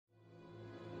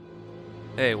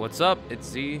Hey, what's up? It's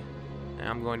Z, and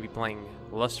I'm going to be playing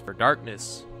Lust for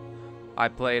Darkness. I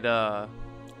played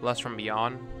Lust from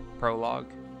Beyond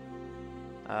Prologue,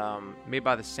 made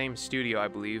by the same studio, I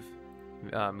believe,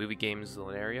 Movie Games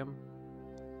Millenarium.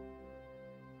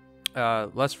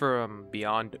 Lust from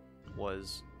Beyond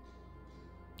was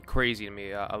crazy to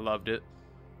me. I loved it,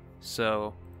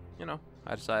 so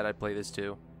I decided I'd play this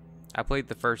too. I played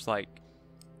the first like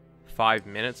 5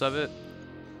 minutes of it,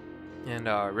 and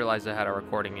realized I had a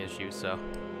recording issue, so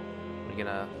we're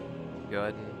gonna go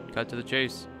ahead and cut to the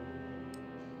chase.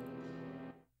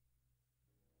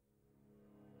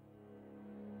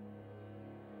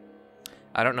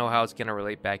 I don't know how it's gonna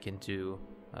relate back into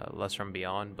Lust from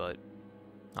Beyond, but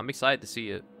I'm excited to see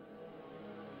it.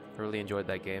 I really enjoyed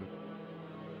that game.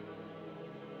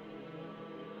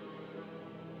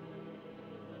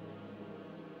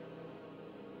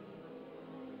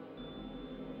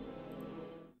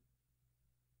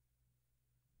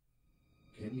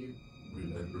 Can you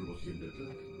remember what he looked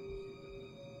like?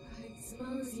 I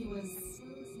suppose he was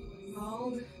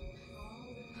bald. Oh,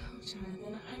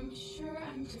 Jonathan, I'm sure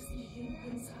I'm just making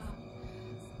things up.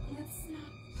 Let's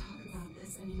not talk about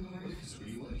this anymore. What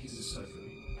history you want? He's a cipher.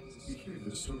 You hear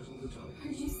those stories all the time.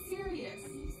 Are you serious?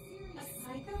 A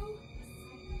psycho? I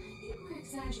think we're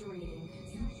exaggerating.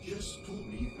 You just told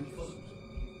me you've been followed.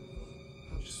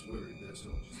 I'm just worried, that's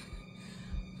all.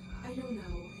 I don't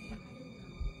know. It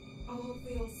all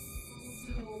feels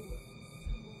so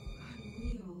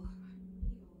unreal.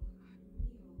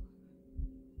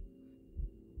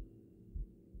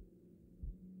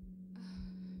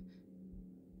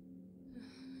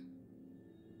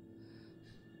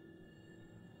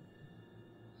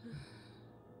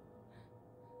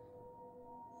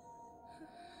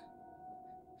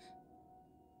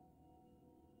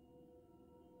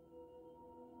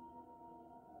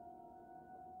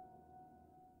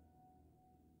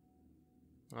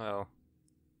 Oh.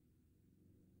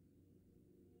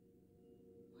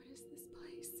 What is this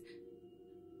place?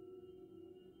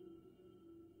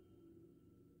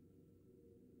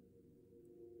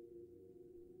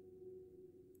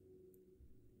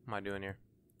 What am I doing here?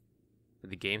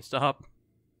 Did the game stop?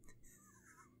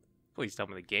 Please tell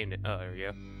me the game did. Oh, there we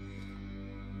go.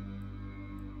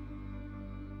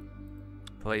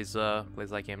 Plays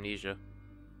like Amnesia.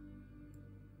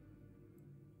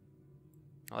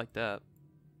 I like that.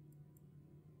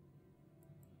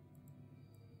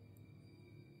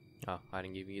 Oh, I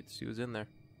didn't even get to see who's in there.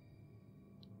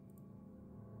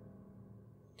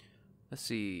 Let's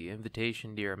see.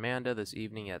 Invitation, dear Amanda. This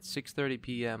evening at 6:30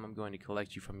 p.m. I'm going to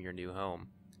collect you from your new home.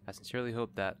 I sincerely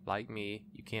hope that, like me,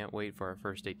 you can't wait for our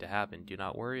first date to happen. Do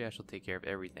not worry, I shall take care of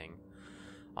everything.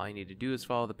 All you need to do is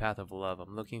follow the path of love.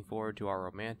 I'm looking forward to our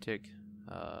romantic...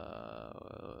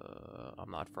 I'm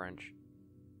not French.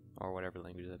 Or whatever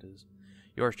language that is.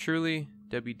 Yours truly,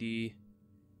 WD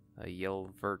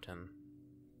Yelverton.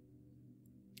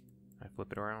 I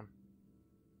flip it around.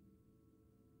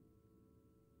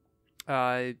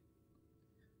 I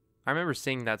remember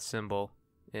seeing that symbol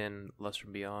in Lust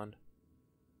from Beyond.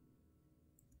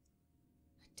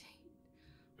 A date.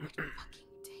 What fucking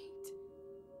date?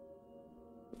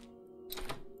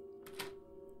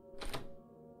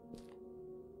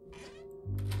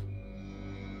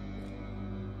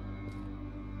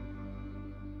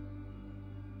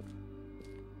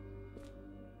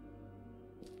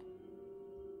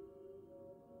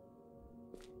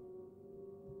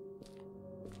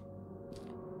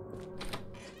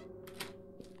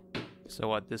 So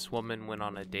what, this woman went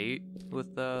on a date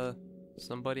with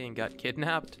somebody and got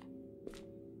kidnapped?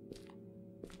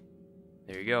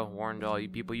 There you go, warned all you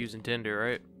people using Tinder,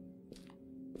 right?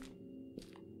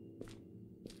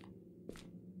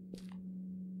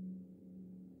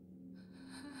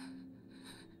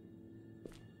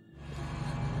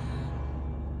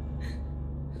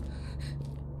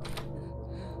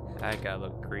 That guy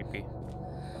looked creepy.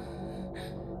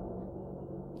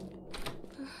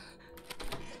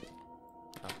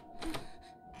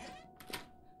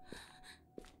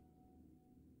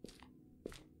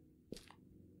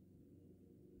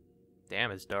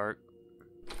 Damn, it's dark.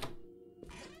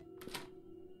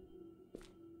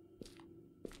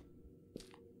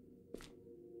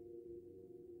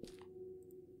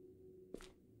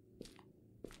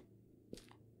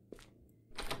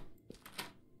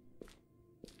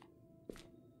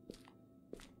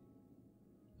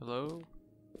 Hello?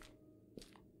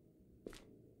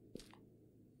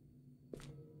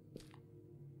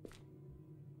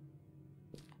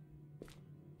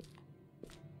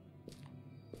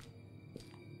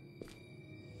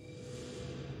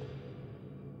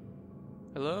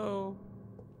 Hello?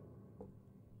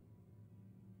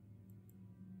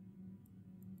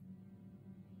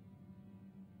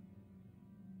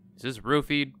 Is this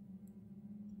roofied?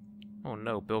 Oh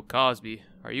no, Bill Cosby.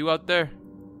 Are you out there?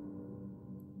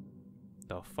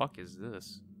 The fuck is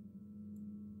this?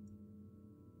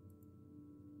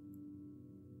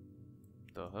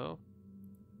 The hell?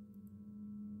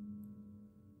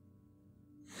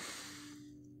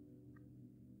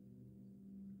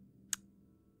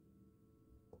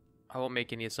 I won't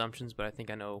make any assumptions, but I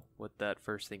think I know what that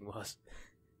first thing was.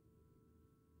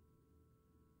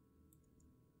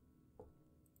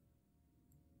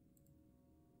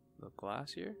 The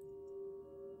glass here?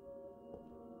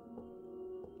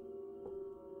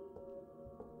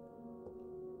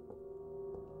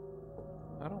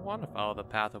 I don't want to follow the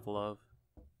path of love.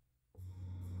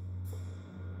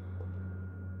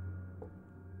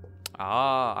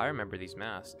 Ah, I remember these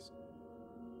masks.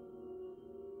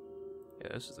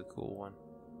 Yeah, this is a cool one.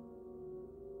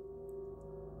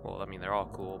 Well, I mean, they're all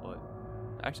cool, but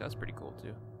actually, that's pretty cool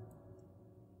too.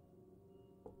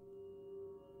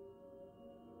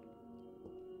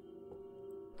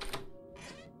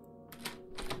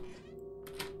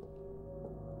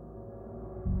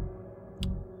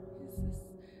 Is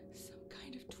this some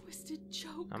kind of twisted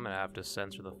joke? I'm gonna have to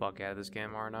censor the fuck out of this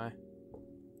game, aren't I?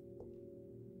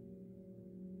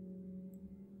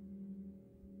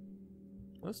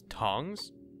 Those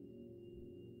tongues?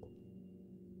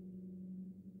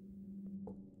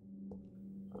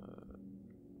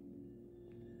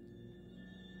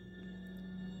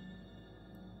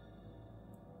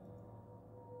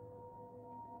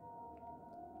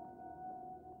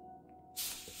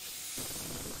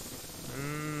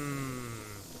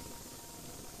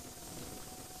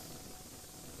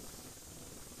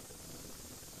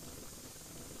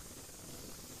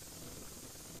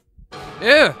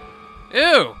 Ew!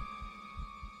 Ew!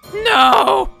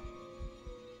 No!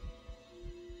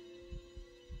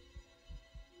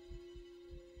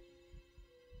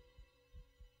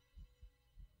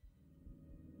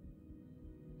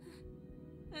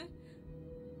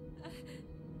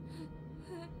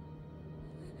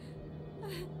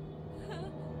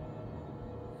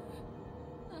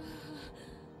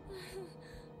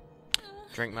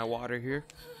 Drink my water here.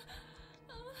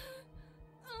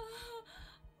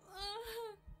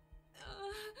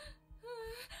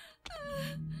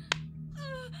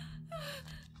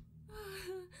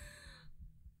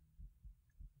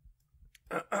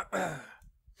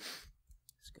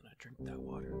 Just gonna drink that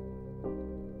water.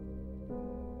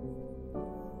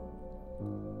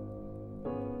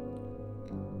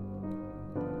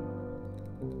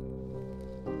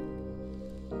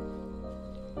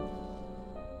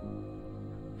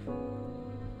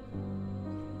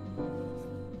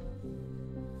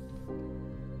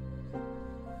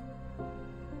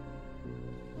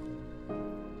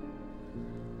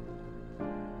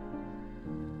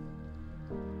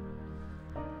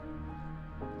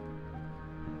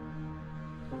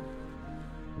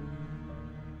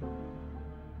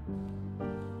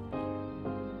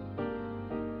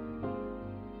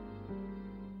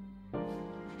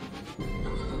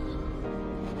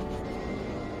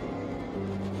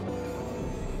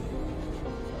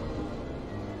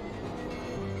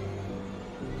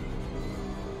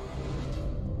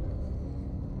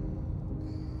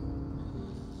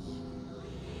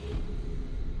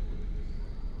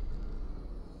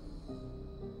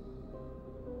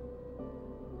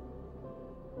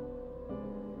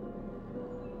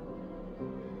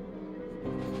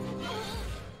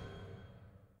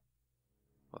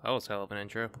 Well, that was hell of an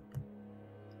intro.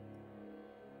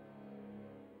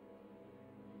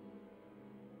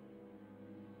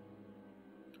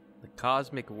 The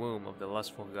cosmic womb of the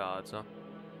lustful gods, huh?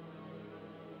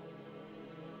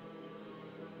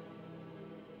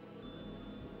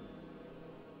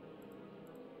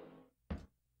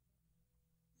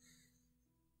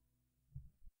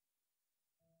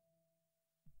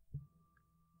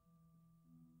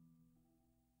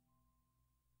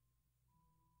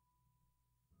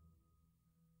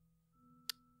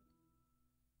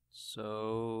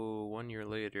 So, 1 year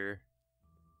later.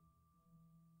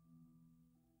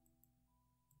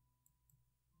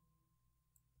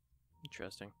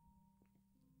 Interesting.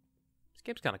 This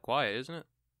game's kind of quiet, isn't it?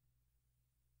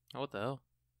 Oh, what the hell?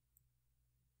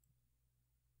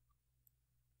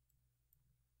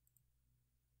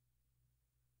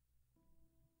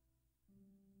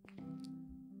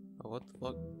 Oh, what the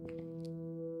fuck?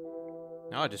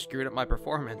 No, I just screwed up my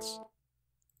performance.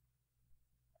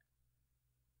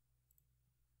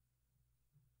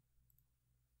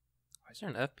 Why is there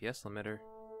an FPS limiter?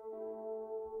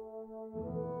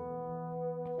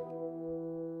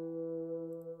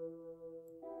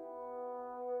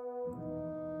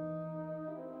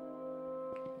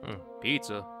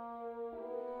 Pizza.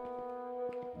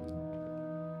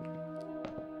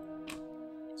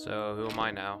 So, who am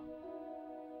I now?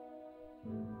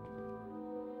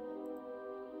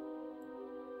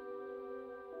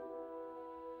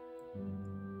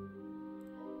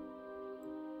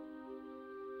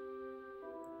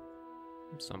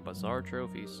 Some bizarre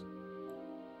trophies.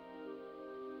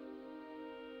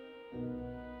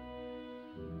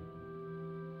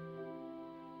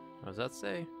 What does that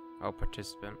say? Oh,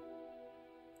 participant.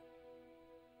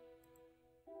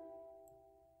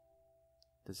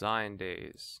 Design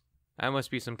days. I must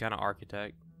be some kind of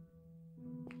architect.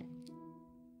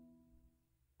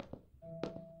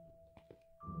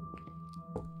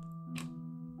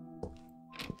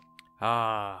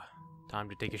 Ah, time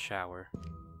to take a shower.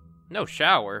 No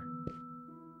shower?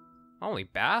 Only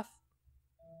bath?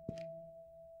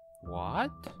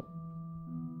 What?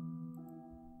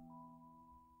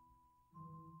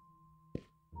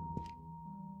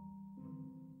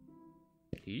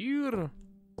 Here.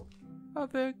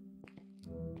 Avec.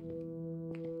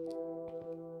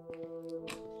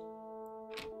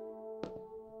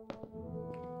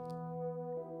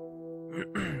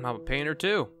 I'm a painter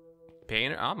too.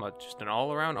 Painter? Just an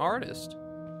all-around artist.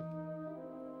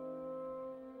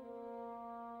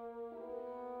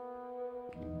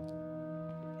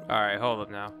 Alright, hold up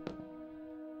now.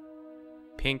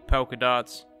 Pink polka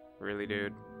dots? Really,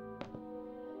 dude?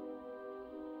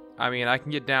 I mean, I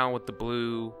can get down with the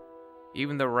blue,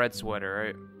 even the red sweater,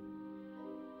 right?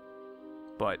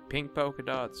 But pink polka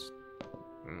dots?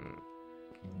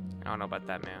 I don't know about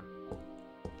that, man.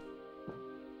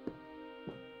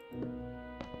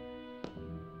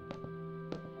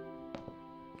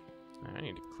 I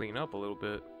need to clean up a little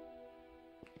bit.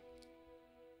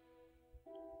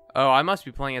 Oh, I must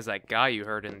be playing as that guy you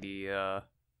heard in the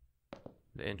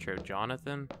intro,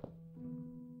 Jonathan.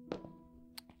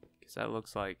 Cause that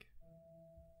looks like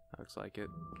it.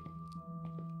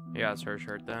 Yeah, it's her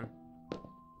shirt then.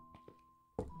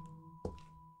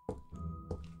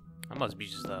 I must be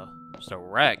just a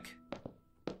wreck.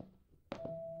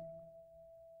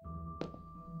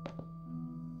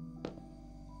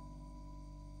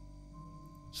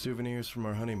 Souvenirs from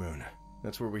our honeymoon.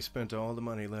 That's where we spent all the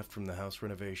money left from the house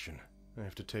renovation. I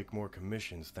have to take more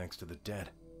commissions thanks to the debt.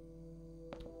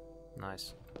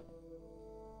 Nice.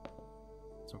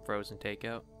 Some frozen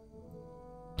takeout.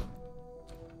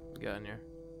 What got in here?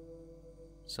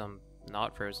 Some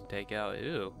not frozen takeout.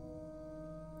 Ew.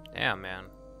 Damn, man.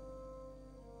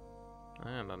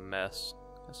 I am a mess.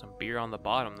 Got some beer on the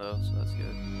bottom though, so that's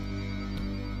good.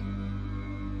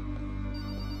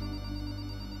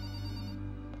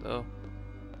 So,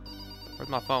 where's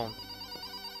my phone?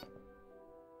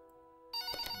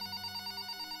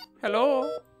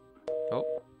 Hello?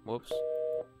 Oh, whoops.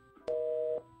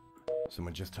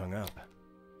 Someone just hung up.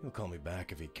 He'll call me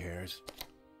back if he cares.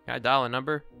 Can I dial a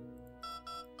number?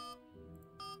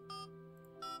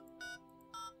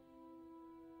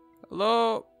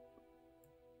 Hello?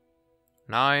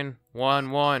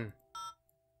 911.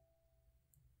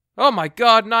 Oh my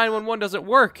god, 911 doesn't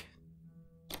work!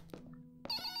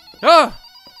 Ah!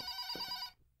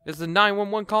 Is the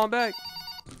 911 calling back?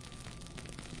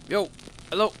 Yo,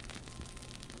 hello?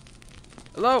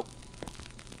 Hello?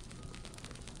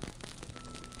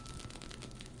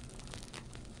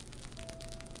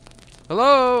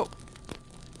 Hello?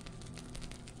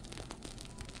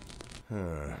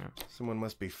 Someone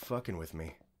must be fucking with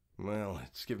me. Well,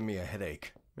 it's giving me a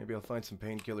headache. Maybe I'll find some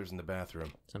painkillers in the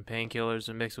bathroom. Some painkillers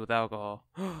and mix it with alcohol.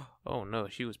 Oh no,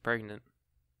 she was pregnant.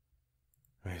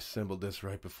 I assembled this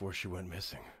right before she went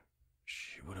missing.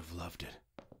 She would have loved it.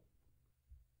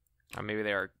 Or maybe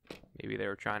they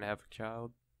were trying to have a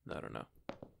child. I don't know.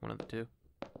 One of the two.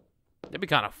 It'd be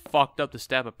kind of fucked up to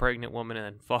stab a pregnant woman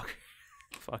and then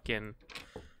fucking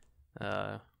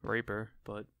rape her,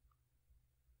 but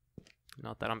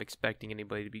not that I'm expecting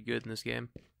anybody to be good in this game.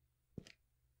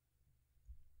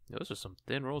 Those are some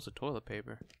thin rolls of toilet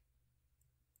paper.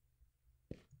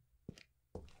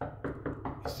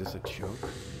 Is this a joke?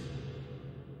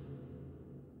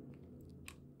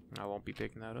 I won't be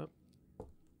picking that up.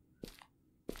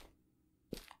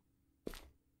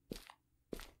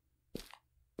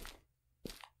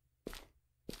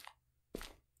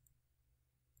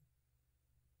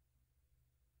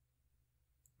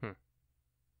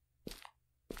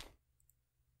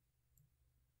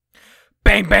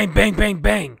 Bang, bang, bang, bang,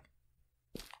 bang!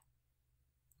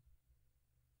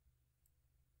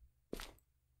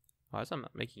 Why is I'm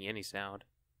not making any sound?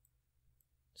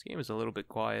 This game is a little bit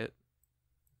quiet.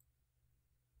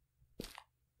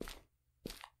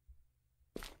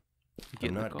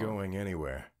 I'm not going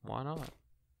anywhere. Why not?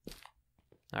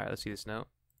 Alright, let's see this note.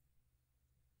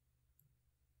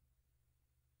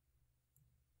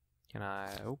 Can I...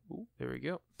 Oh, there we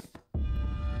go.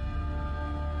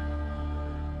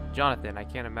 Jonathan, I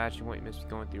can't imagine what you must be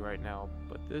going through right now,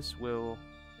 but this will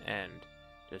end.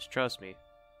 Just trust me.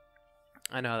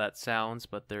 I know how that sounds,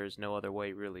 but there is no other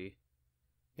way, really.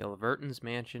 Yelvertons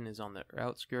Mansion is on the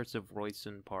outskirts of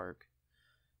Royston Park.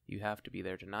 You have to be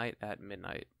there tonight at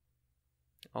midnight.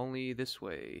 Only this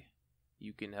way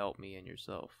you can help me and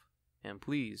yourself. And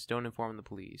please, don't inform the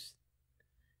police.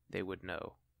 They would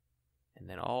know. And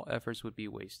then all efforts would be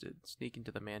wasted. Sneak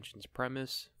into the mansion's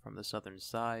premise from the southern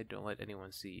side. Don't let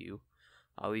anyone see you.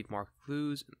 I'll leave marked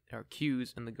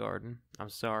cues in the garden. I'm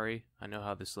sorry, I know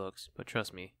how this looks, but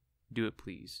trust me, do it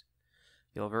please.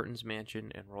 Yelvertons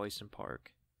Mansion in Royston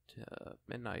Park.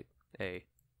 Midnight. A.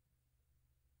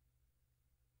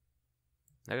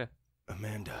 Okay.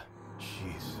 Amanda,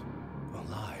 she's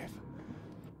alive.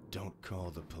 Don't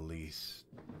call the police.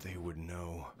 They would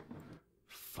know.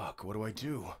 Fuck, what do I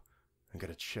do? I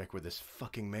gotta check where this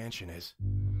fucking mansion is.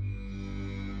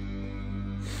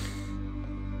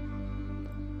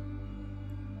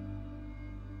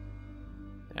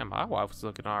 Damn, my wife was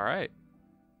looking alright.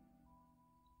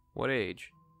 What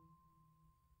age?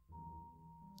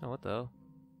 Oh, what the hell?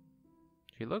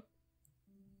 She looked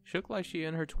like she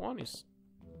in her 20s.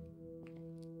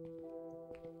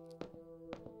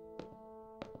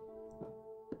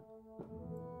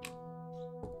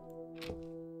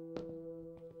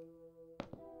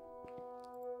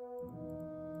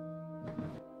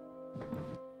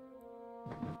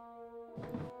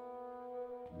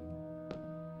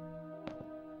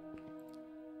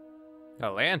 A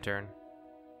lantern?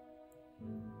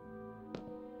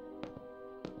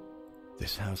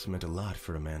 This house meant a lot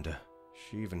for Amanda.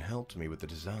 She even helped me with the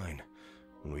design.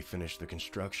 When we finished the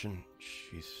construction,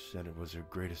 she said it was her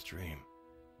greatest dream.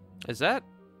 Is that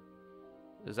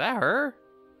her?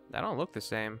 That don't look the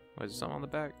same. Was some on the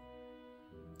back?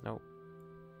 Nope.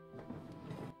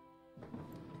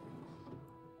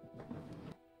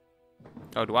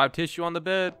 Oh, do I have tissue on the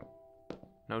bed?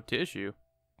 No tissue.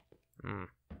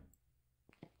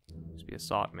 Must be a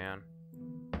sock, man.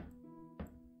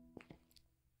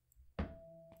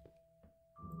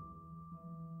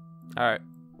 Alright.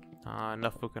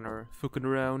 Enough fucking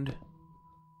around.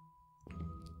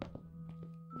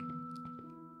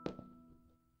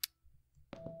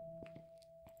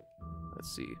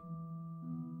 Let's see.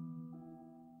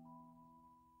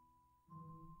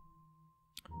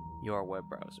 Your web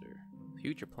browser.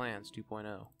 Future plans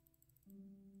 2.0.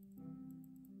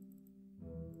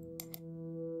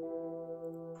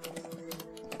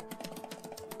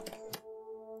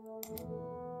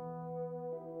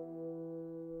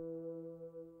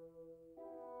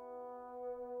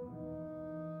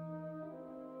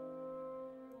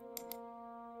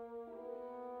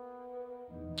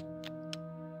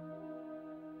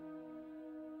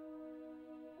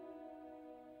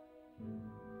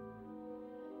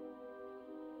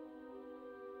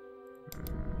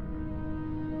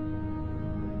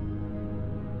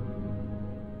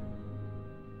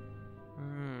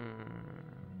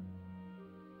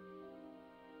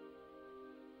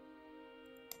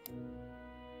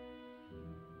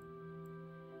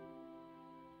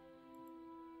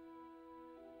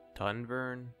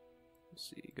 Dunvern. Let's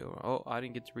see. Go. Oh, I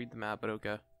didn't get to read the map, but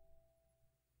okay.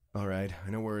 Alright,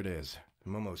 I know where it is.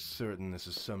 I'm almost certain this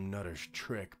is some nutter's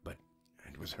trick, but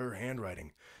it was her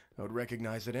handwriting. I would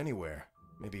recognize it anywhere.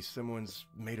 Maybe someone's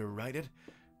made her write it?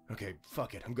 Okay,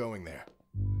 fuck it, I'm going there.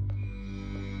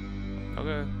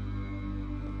 Okay.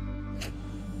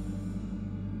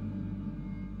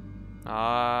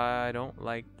 I don't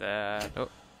like that. Oh,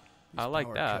 I like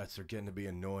power that. Cuts are getting to be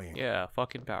annoying. Yeah,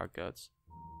 fucking power cuts.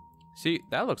 See,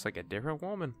 that looks like a different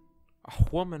woman. A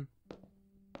woman.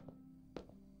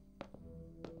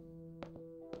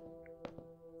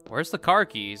 Where's the car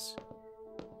keys?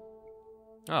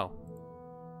 Oh.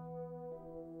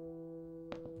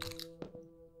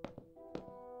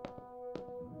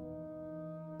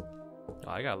 Oh,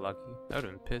 I got lucky. That would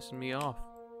have been pissing me off.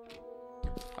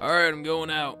 Alright, I'm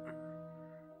going out.